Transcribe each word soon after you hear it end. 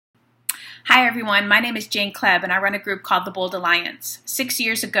Hi everyone, my name is Jane Kleeb and I run a group called the Bold Alliance. 6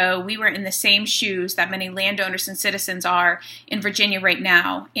 years ago, we were in the same shoes that many landowners and citizens are in Virginia right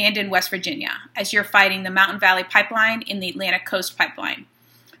now and in West Virginia, as you're fighting the Mountain Valley Pipeline and the Atlantic Coast Pipeline.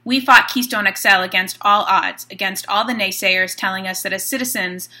 We fought Keystone XL against all odds, against all the naysayers telling us that as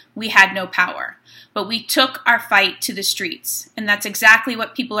citizens, we had no power. But we took our fight to the streets, and that's exactly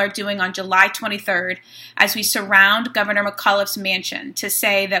what people are doing on July 23rd as we surround Governor McAuliffe's mansion to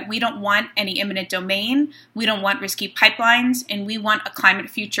say that we don't want any eminent domain, we don't want risky pipelines, and we want a climate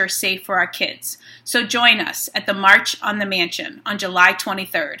future safe for our kids. So join us at the March on the Mansion on July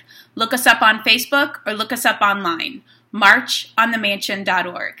 23rd. Look us up on Facebook or look us up online.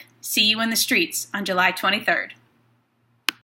 marchonthemansion.org. See you in the streets on July 23rd.